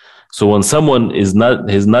manners. So when someone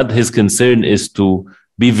his concern is to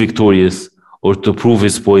be victorious or to prove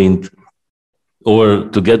his point or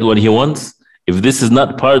to get what he wants, if this is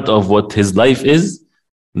not part of what his life is,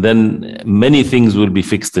 then many things will be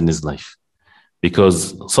fixed in his life.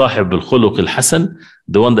 Because صاحب الخلق الحسن,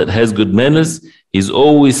 the one that has good manners, is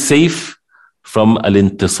always safe from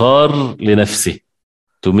al-intisar لنفسه,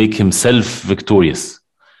 to make himself victorious.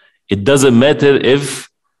 It doesn't matter if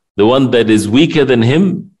the one that is weaker than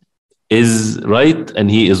him is right and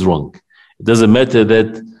he is wrong. It doesn't matter that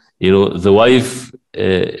the wife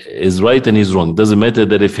is right and he's wrong. It doesn't matter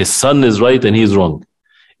that if his son is right and he's wrong.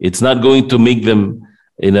 It's not going to make them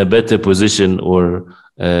in a better position or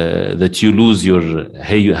that you lose your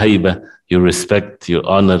hayba, your respect, your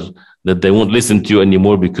honor, that they won't listen to you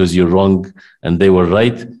anymore because you're wrong and they were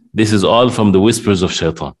right. This is all from the whispers of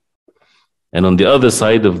shaitan. And on the other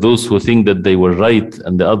side of those who think that they were right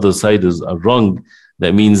and the other side are wrong,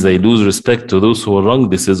 that means they lose respect to those who are wrong.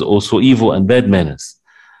 This is also evil and bad manners.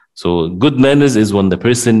 So good manners is when the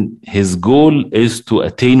person, his goal is to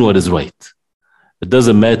attain what is right. It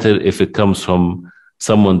doesn't matter if it comes from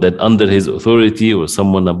someone that under his authority or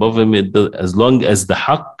someone above him, as long as the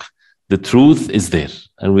haqq, the truth is there.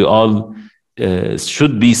 And we all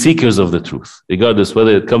should be seekers of the truth, regardless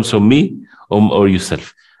whether it comes from me or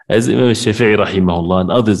yourself. As Imam Shafi'i rahimahullah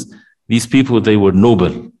and others, these people, they were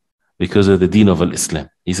noble because of the deen of Islam.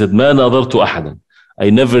 He said, مَا نَظَرْتُ أَحَدًا. I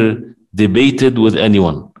never debated with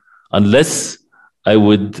anyone unless I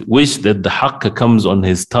would wish that the haqq comes on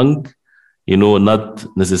his tongue, not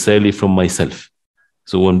necessarily from myself.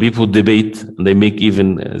 So when people debate, they make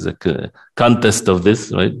even as a contest of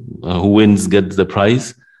this, right? Who wins gets the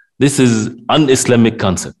prize. This is un-Islamic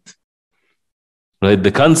concept, right?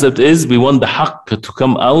 The concept is we want the haqq to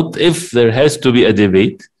come out if there has to be a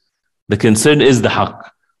debate. The concern is the haqq.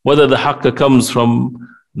 Whether the haqq comes from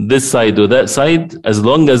this side or that side, as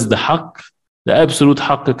long as the haqq, the absolute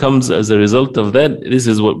haqq comes as a result of that, this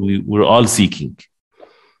is what we're all seeking.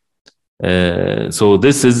 So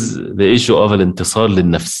this is the issue of al-intisar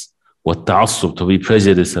lil-nafs, wat-ta'assub, to be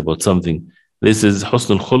prejudiced about something. This is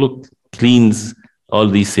Husnul Khuluq, cleans all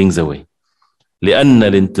these things away. لأن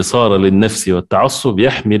الانتصار للنفس والتعصب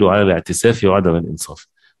يحمل على الاعتساف وعدم الإنصاف.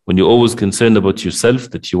 When you're always concerned about yourself,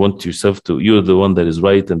 that you want yourself to, you're the one that is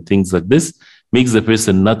right and things like this, makes the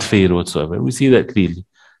person not fair whatsoever. We see that clearly.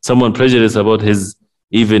 Someone prejudiced about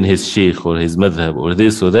even his sheikh or his madhab or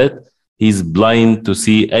this or that, he's blind to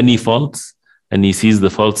see any faults, and he sees the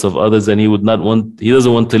faults of others, and he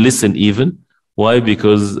doesn't want to listen even. Why?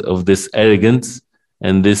 Because of this arrogance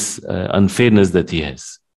and this unfairness that he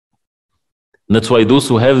has. And that's why those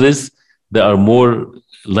who have this, they are more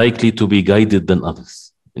likely to be guided than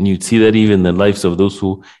others. And you'd see that even in the lives of those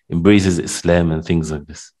who embraces Islam and things like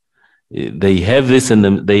this. They have this in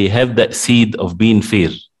them, they have that seed of being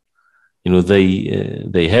fair. You know,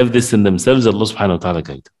 they have this in themselves. Allah subhanahu wa ta'ala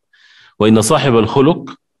guide. وَإِنَّ صَاحِبَ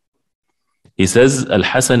الْخُلُقِ, he says,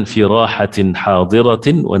 الْحَسَنْ فِي رَاحَةٍ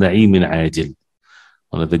حَاضِرَةٍ وَنَعِيمٍ عَاجِلٍ.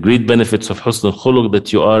 One of the great benefits of Husnul Khuluq,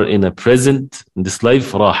 that you are in a present, in this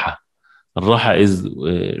life, raha. Raha is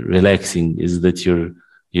relaxing, is that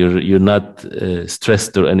you're not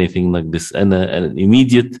stressed or anything like this, and an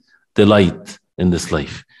immediate delight in this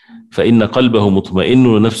life. فَإِنَّ قَلْبَهُ مُطْمَئِنٌ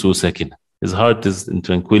وَنَفْسُهُ سَاكِنَةٌ. His heart is in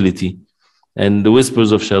tranquility, and the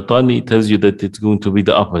whispers of shaitan tells you that it's going to be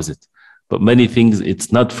the opposite. But many things,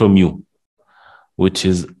 it's not from you, which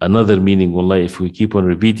is another meaning. Wallahi, if we keep on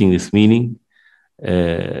repeating this meaning,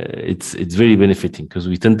 it's very benefiting, because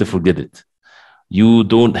we tend to forget it. You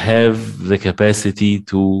don't have the capacity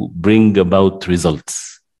to bring about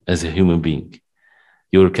results as a human being.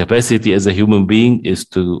 Your capacity as a human being is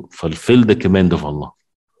to fulfill the command of Allah,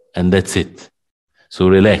 and that's it. So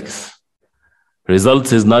relax.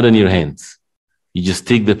 Results is not in your hands. You just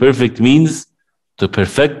take the perfect means to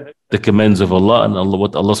perfect the commands of Allah and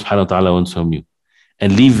what Allah subhanahu wa ta'ala wants from you,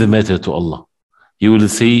 and leave the matter to Allah. You will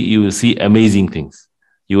see amazing things.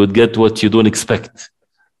 You would get what you don't expect,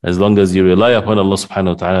 as long as you rely upon Allah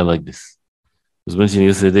subhanahu wa ta'ala like this. I was mentioning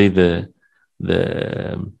yesterday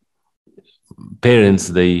the parents,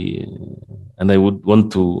 and I would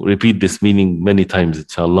want to repeat this meaning many times,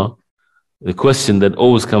 inshallah. The question that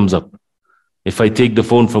always comes up: if I take the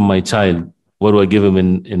phone from my child, what do I give him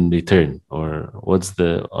in return? Or what's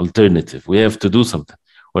the alternative? We have to do something.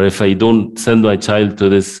 Or if I don't send my child to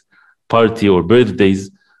this party or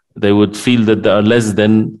birthdays, they would feel that they are less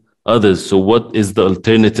than others. So what is the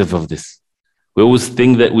alternative of this? We always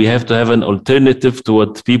think that we have to have an alternative to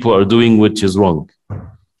what people are doing, which is wrong,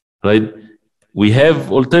 right? We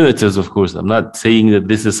have alternatives, of course. I'm not saying that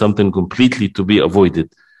this is something completely to be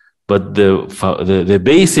avoided, but the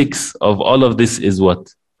basics of all of this is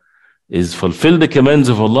what? Is fulfill the commands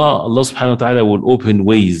of Allah. Allah subhanahu wa ta'ala will open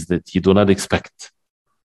ways that you do not expect,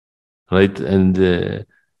 right?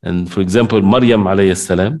 And for example, Maryam alayhi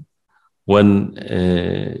salam,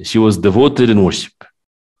 when she was devoted in worship,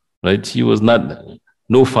 right? She was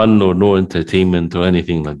no fun or no entertainment or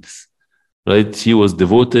anything like this, right? She was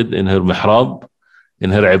devoted in her mihrab,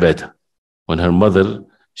 in her ibadah. When her mother,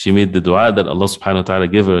 she made the dua that Allah subhanahu wa ta'ala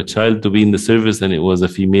gave her a child to be in the service, and it was a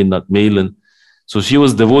female, not male. And so she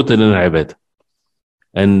was devoted in her ibadah.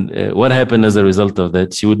 And what happened as a result of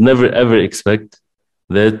that? She would never ever expect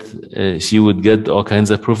that she would get all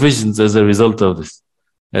kinds of provisions as a result of this.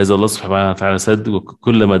 As Allah subhanahu wa ta'ala said,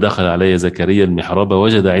 كُلَّمَا دَخَلَ عَلَيَّ زَكَرِيَّا الْمِحْرَابَ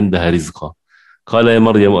وَجَدَ عِنْدَهَا رِزْقًا قَالَ يَا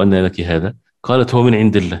مَرْيَمُ أَنَّ لَكِ هَذَا قَالَتْ هُوَ مِنْ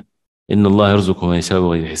عِنْدِ اللَّهِ إِنَّ اللَّهَ يَرْزُقُ مَن يَشَاءُ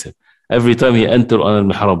بِغَيْرِ حِسَابٍ. Every time he entered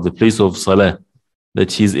on al-mihrab, the place of salah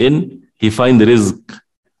that she's in, he find rizq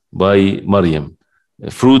by Maryam.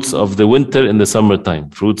 Fruits of the winter in the summertime,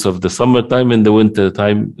 fruits of the summertime in the winter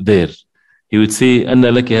time there. He would say, أَنَّ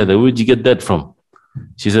لَكِ هَذَا, where'd you get that from?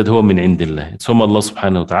 She said, هُوَ مِنْ عِنْدِ اللَّهِ. It's from Allah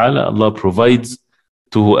subhanahu wa ta'ala. Allah provides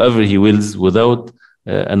to whoever He wills without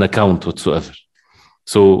an account whatsoever.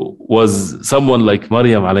 So was someone like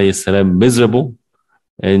Maryam alayhi salam miserable?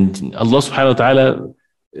 And Allah subhanahu wa ta'ala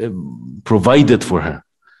provided for her.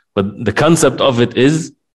 But the concept of it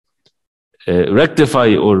is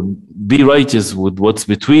rectify or be righteous with what's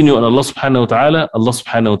between you and Allah subhanahu wa ta'ala. Allah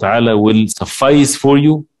subhanahu wa ta'ala will suffice for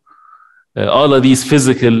you all of these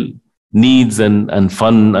physical needs and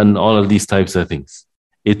fun and all of these types of things.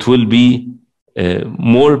 It will be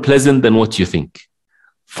more pleasant than what you think,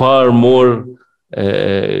 far more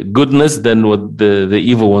goodness than what the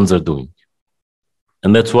evil ones are doing.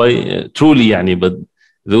 And that's why truly يعني, but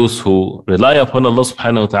those who rely upon Allah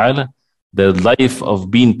subhanahu wa ta'ala, their life of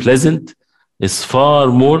being pleasant is far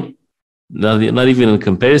more, not even in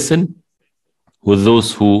comparison with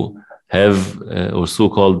those who have or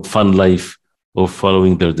so-called fun life of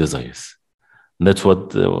following their desires. And that's what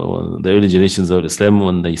the early generations of Islam,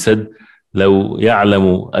 when they said لو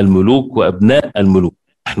يعلم الملوك وأبناء الملوك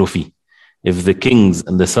نحن فيه. If the kings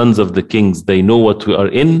and the sons of the kings, they know what we are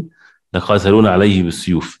in, لقاتلون عليه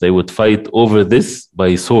بالسيوف. They would fight over this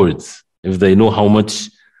by swords. If they know how much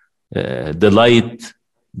delight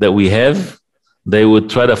that we have, they would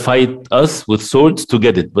try to fight us with swords to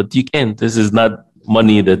get it. But you can't. This is not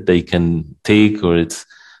money that they can take, or it's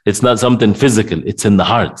not something physical. It's in the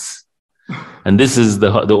hearts. And this is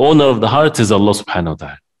the owner of the hearts is Allah subhanahu wa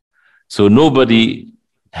ta'ala. So nobody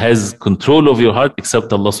has control of your heart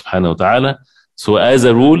except Allah subhanahu wa ta'ala. So as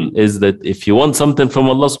a rule is that if you want something from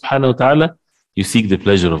Allah subhanahu wa ta'ala, you seek the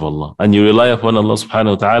pleasure of Allah and you rely upon Allah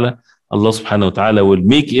subhanahu wa ta'ala. Allah subhanahu wa ta'ala will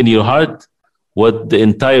make in your heart what the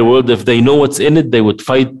entire world, if they know what's in it, they would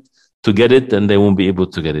fight to get it and they won't be able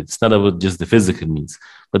to get it. It's not about just the physical means,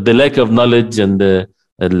 but the lack of knowledge and the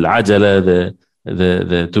al-ajala,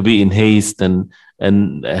 the to be in haste and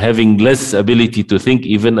having less ability to think,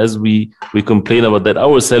 even as we complain about that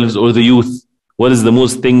ourselves or the youth. What is the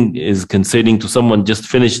most thing is concerning to someone just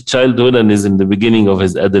finished childhood and is in the beginning of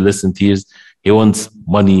his adolescent years. He wants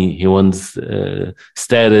money, he wants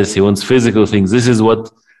status, he wants physical things. This is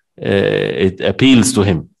what it appeals to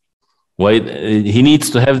him. Why? He needs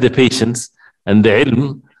to have the patience and the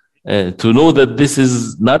ilm to know that this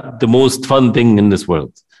is not the most fun thing in this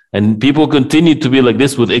world. And people continue to be like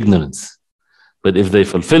this with ignorance. But if they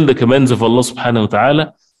fulfill the commands of Allah subhanahu wa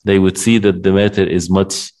ta'ala, they would see that the matter is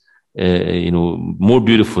much more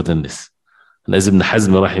beautiful than this. And as Ibn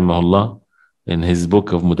Hazm rahimahullah, in his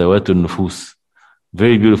book of Mudawatun Nufus,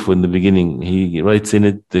 very beautiful in the beginning, he writes in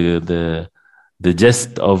it the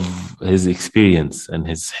gist of his experience and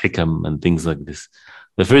his hikam and things like this.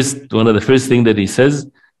 One of the first thing that he says,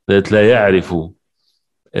 that لا يعرف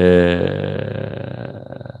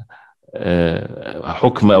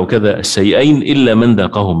حكم أو كذا الشيئين إلا من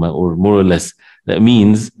ذاقهما, or more or less. That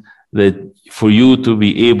means that for you to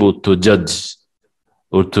be able to judge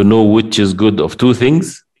or to know which is good of two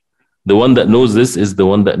things, the one that knows this is the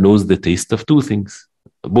one that knows the taste of two things,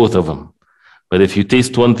 both of them. But if you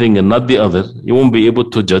taste one thing and not the other, you won't be able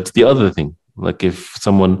to judge the other thing. Like if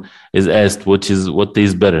someone is asked what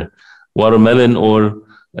tastes better, watermelon or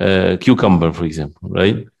cucumber, for example,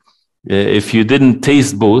 right? If you didn't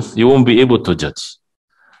taste both, you won't be able to judge,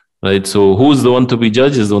 right? So who's the one to be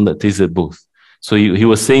judged is the one that tasted both. So he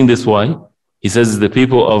was saying this why? He says the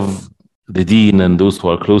people of the deen and those who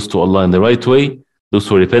are close to Allah in the right way, those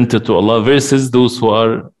who are repentant to Allah versus those who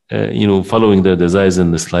are following their desires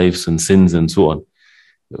in this life and sins and so on.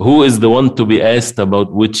 Who is the one to be asked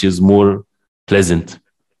about which is more pleasant?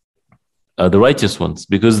 The righteous ones,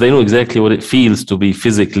 because they know exactly what it feels to be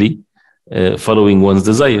physically following one's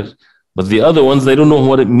desire. But the other ones, they don't know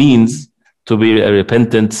what it means to be a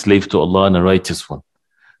repentant slave to Allah and a righteous one.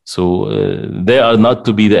 So they are not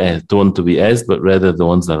to be the one to be asked, but rather the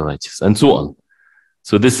ones that are righteous, and so on.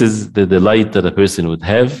 So this is the delight that a person would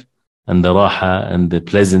have, and the raha and the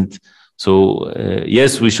pleasant. So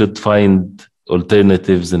yes, we should find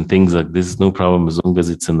alternatives and things like this, no problem, as long as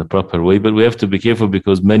it's in the proper way. But we have to be careful,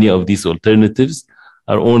 because many of these alternatives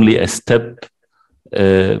are only a step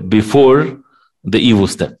before the evil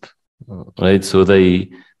step, right? So they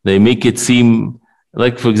make it seem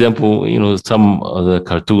like, for example, some of the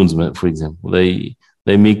cartoons, for example, they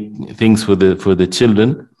make things for the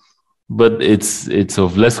children, but it's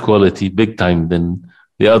of less quality, big time, than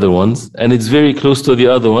the other ones, and it's very close to the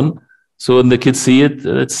other one. So when the kids see it,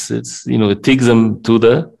 it takes them to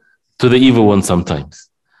the evil one sometimes.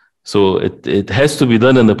 So it has to be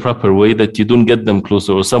done in the proper way, that you don't get them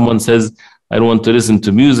closer. Or someone says, I don't want to listen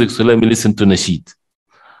to music, so let me listen to nasheed.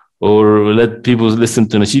 Or let people listen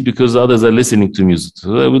to nasheed because others are listening to music.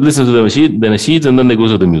 So I would listen to the nasheed, and then they go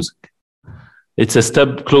to the music. It's a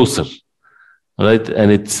step closer, right?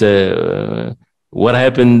 And it's what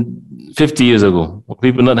happened 50 years ago.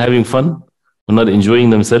 People not having fun, not enjoying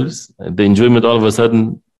themselves. The enjoyment all of a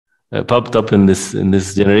sudden popped up in this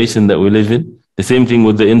generation that we live in. The same thing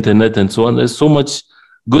with the internet and so on. There's so much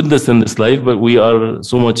goodness in this life, but we are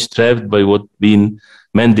so much trapped by what being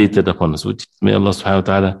mandated upon us, which may Allah subhanahu wa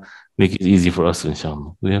ta'ala make it easy for us,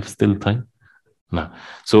 inshallah. We have still time? No.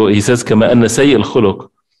 So he says, كما أن سيء الخلق,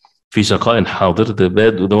 في شقاء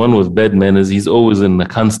حاضر. The one with bad manners, he's always in a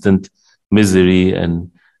constant misery and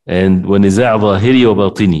ونزاع ظاهري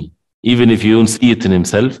وباطني. Even if you don't see it in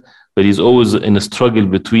himself, but he's always in a struggle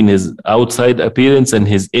between his outside appearance and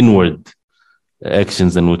his inward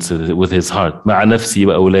actions and with his heart. مع نفسي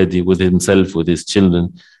وأولادي, with himself, with his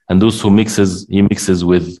children. And those who he mixes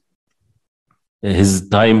with his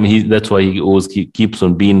time. That's why he always keeps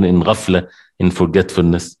on being in ghafla, in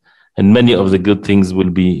forgetfulness. And many of the good things will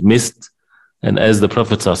be missed. And as the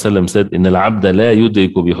Prophet ﷺ said, إن العبد لا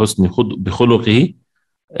يدرك بحسن بخلقه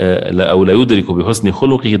أو لا يدرك بحسن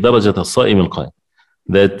خلقه درجة الصائم القائم.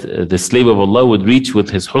 That the slave of Allah would reach with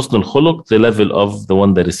his husnul khuluq the level of the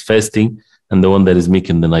one that is fasting and the one that is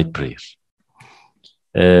making the night prayer.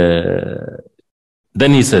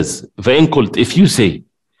 Then he says, فإن قلت, if you say,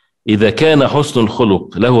 إذا كان حسن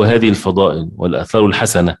الخلق له هذه الفضائل والآثار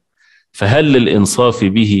الحسنة فهل للإنصاف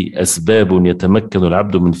به أسباب يتمكن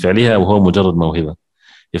العبد من فعلها وهو مجرد موهبة.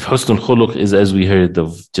 If حسن الخلق is, as we heard,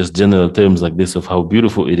 of just general terms like this of how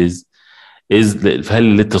beautiful it is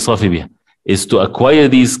فهل للاتصاف بها, is to acquire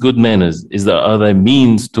these good manners, is there other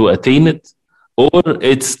means to attain it, or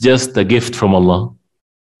it's just a gift from Allah?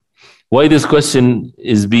 Why this question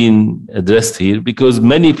is being addressed here? Because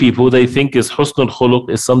many people, they think is husnul khuluq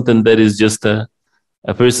is something that is just a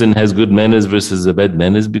person has good manners versus a bad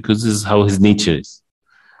manners, because this is how his nature is.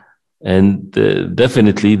 And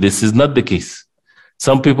definitely this is not the case.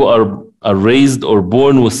 Some people are raised or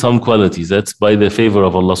born with some qualities. That's by the favor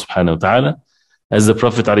of Allah subhanahu wa ta'ala. As the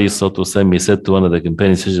Prophet ﷺ said to one of the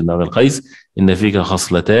companions, Sayyidina al-Qais, إِنَّ فِيكَ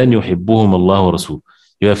خَصْلَتَانِ يُحِبُّهُمَ اللَّهُ وَرَسُولُهُ.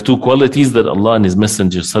 You have two qualities that Allah and His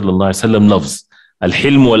Messenger sallallahu alaihi wasallam loves.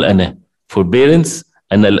 Al-hilm wal-ana, forbearance,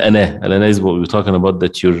 and al-ana. Al-ana is what we were talking about,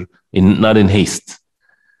 that you're not in haste.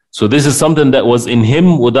 So this is something that was in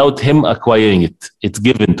him without him acquiring it. It's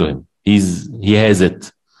given to him. He has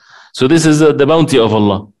it. So this is the bounty of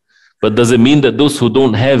Allah. But does it mean that those who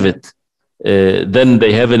don't have it, then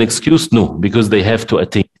they have an excuse? No, because they have to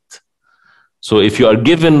attain it. So if you are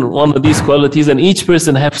given one of these qualities, and each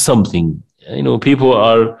person has something, you know,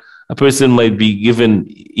 a person might be given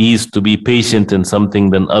ease to be patient in something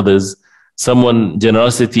than others. Someone,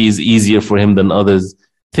 generosity is easier for him than others.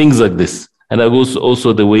 Things like this. And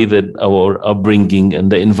also the way that our upbringing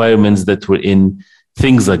and the environments that we're in,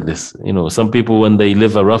 things like this. You know, some people, when they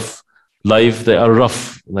live a rough life, they are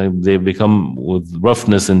rough. Like they become with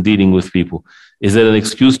roughness in dealing with people. Is there an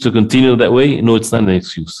excuse to continue that way? No, it's not an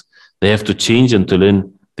excuse. They have to change and to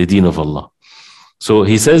learn the deen of Allah. So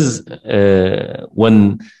he says,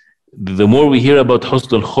 when the more we hear about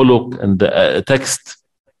husnul khuluq and the text,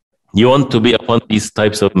 you want to be upon these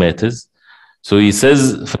types of matters. So he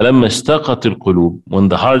says, فَلَمَّا اشْتَقَتِ الْقُلُوبِ, when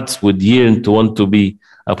the hearts would yearn to want to be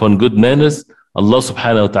upon good manners, Allah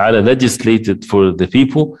subhanahu wa ta'ala legislated for the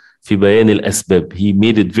people في بيان الأسباب. He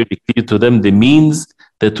made it very clear to them the means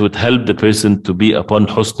that would help the person to be upon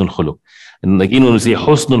husnul khuluq. And again, when we say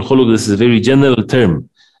husnul khuluq, this is a very general term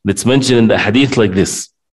that's mentioned in the hadith like this,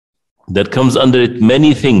 that comes under it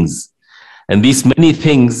many things. And these many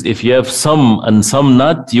things, if you have some and some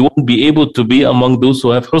not, you won't be able to be among those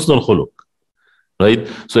who have husnul khuluq. Right?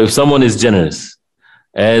 So if someone is generous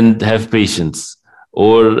and have patience,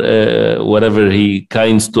 or whatever, he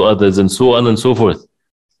kinds to others and so on and so forth,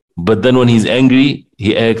 but then when he's angry,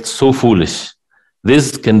 he acts so foolish,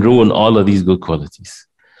 this can ruin all of these good qualities.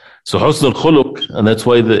 So husnul khuluq, and that's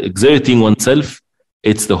why the exerting oneself,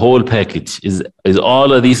 it's the whole package, is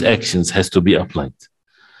all of these actions has to be applied.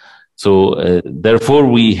 So therefore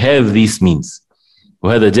we have these means.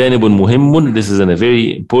 وهذا جانب مهم. This is a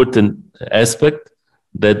very important aspect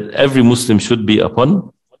that every Muslim should be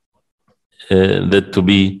upon, that to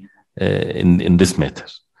be in this matter.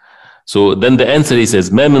 So then the answer, he says,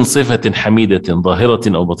 ما من صفة حميدة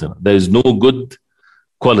ظاهرة أو باطنة. There is no good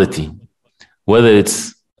quality, whether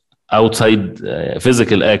it's outside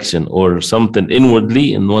physical action or something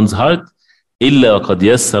inwardly in one's heart, إلا قد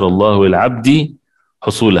يسر الله العبد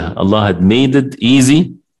حصولها. Allah had made it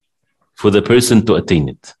easy for the person to attain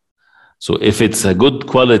it. So if it's a good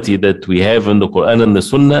quality that we have in the Quran and the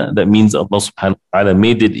Sunnah, that means Allah subhanahu wa ta'ala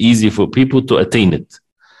made it easy for people to attain it.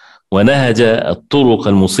 وَنَهَجَ الطُّرُقَ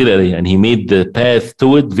الْمُصِيلَ إِلَيْهِ, and He made the path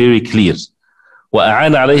to it very clear.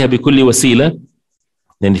 وَأَعَانَ عَلَيْهَا بِكُلِّ وَسِيلَةٍ.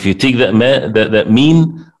 And if you take that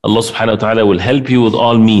mean, Allah subhanahu wa ta'ala will help you with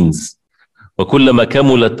all means. وَكُلَّمَا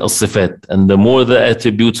كَمُلَتْ الصِّفَاتِ, and the more the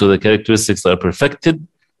attributes or the characteristics are perfected,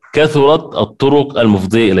 كَثُرَتْ الطُّرُقَ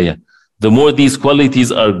الْمُفْضِيَ إِلَيْهَا. The more these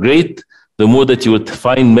qualities are great, the more that you would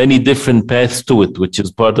find many different paths to it, which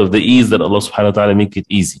is part of the ease that Allah subhanahu wa ta'ala make it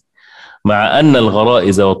easy. مع أن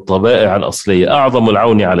الغرائز والطبائع الأصلية أعظم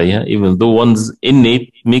العون عليها, even though one's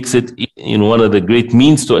innate makes it one of the great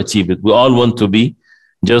means to achieve it. We all want to be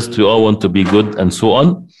just, we all want to be good and so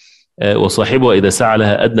on. وصاحبها إذا سعى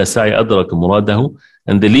لها أدنى سعي أدرك مراده,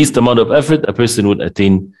 and the least amount of effort a person would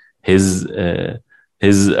attain his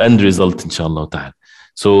end result inshallah ta'ala.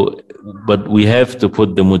 So, but we have to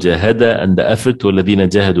put the mujahada and the effort. وَالَّذِينَ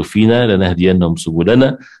جَاهَدُوا فِينَا لَنَهْدِيَنَّهُمْ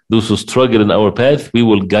سُبُلَنَا. Those who struggle in our path, we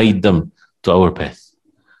will guide them to our path.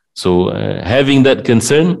 So having that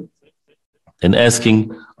concern and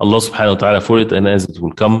asking Allah subhanahu wa ta'ala for it, and as it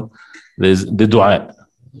will come, there's the dua,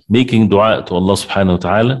 making dua to Allah subhanahu wa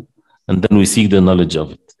ta'ala, and then we seek the knowledge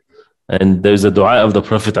of it. And there's a dua of the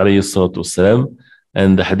Prophet alayhi salatu wasalam,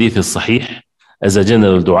 and the hadith is sahih as a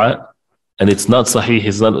general dua, and it's not sahih,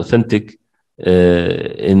 it's not authentic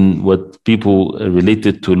in what people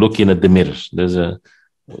related to looking at the mirror. There's a,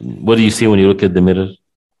 what do you say when you look at the mirror?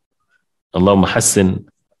 Allahumma hassin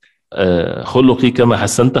khuluqi kama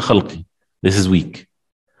hassanta khalqi. This is weak.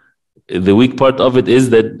 The weak part of it is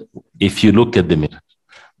that if you look at the mirror,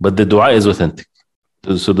 but the dua is authentic.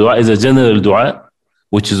 So dua is a general dua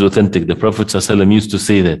which is authentic. The Prophet ﷺ used to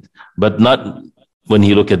say that, but not when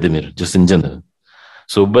he look at the mirror, just in general.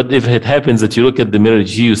 So, but if it happens that you look at the mirror, you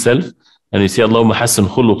see yourself, and you say, Allahumma hassan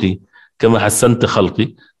khuluqi kama hassanta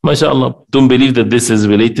khalqi, mashallah, don't believe that this is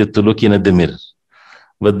related to looking at the mirror.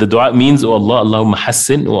 But the dua means, oh Allah, Allahumma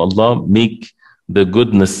hassin, oh Allah, make the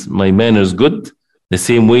goodness, my manners good, the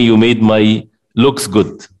same way you made my looks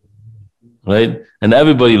good. Right? And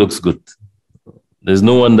everybody looks good. There's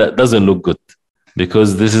no one that doesn't look good,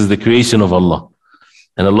 because this is the creation of Allah.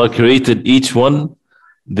 And Allah created each one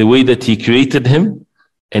the way that He created him,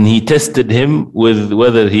 and He tested him with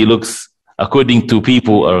whether he looks according to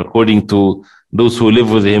people or according to those who live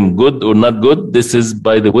with him good or not good. This is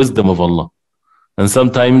by the wisdom of Allah. And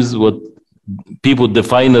sometimes what people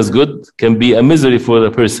define as good can be a misery for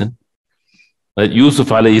a person. Like Yusuf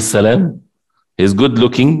alayhi salam, he's good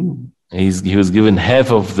looking, he was given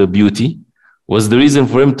half of the beauty, was the reason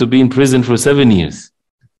for him to be in prison for 7 years.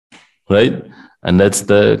 Right? And that's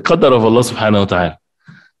the qadr of Allah subhanahu wa ta'ala.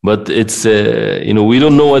 But it's, we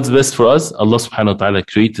don't know what's best for us. Allah subhanahu wa ta'ala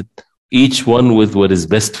created each one with what is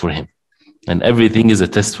best for him. And everything is a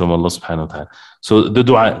test from Allah subhanahu wa ta'ala. So the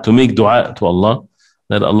dua, to make dua to Allah,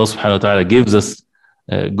 that Allah subhanahu wa ta'ala gives us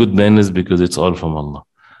good manners, because it's all from Allah.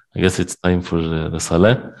 I guess it's time for the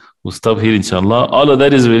salah. We'll stop here inshallah. All of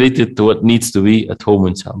that is related to what needs to be at home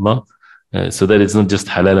inshallah. So that it's not just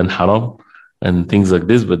halal and haram and things like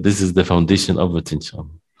this, but this is the foundation of it inshallah.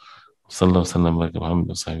 Sallallahu alaihi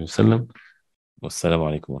wa sallam. Wassalamu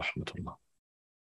alaikum wa rahmatullah.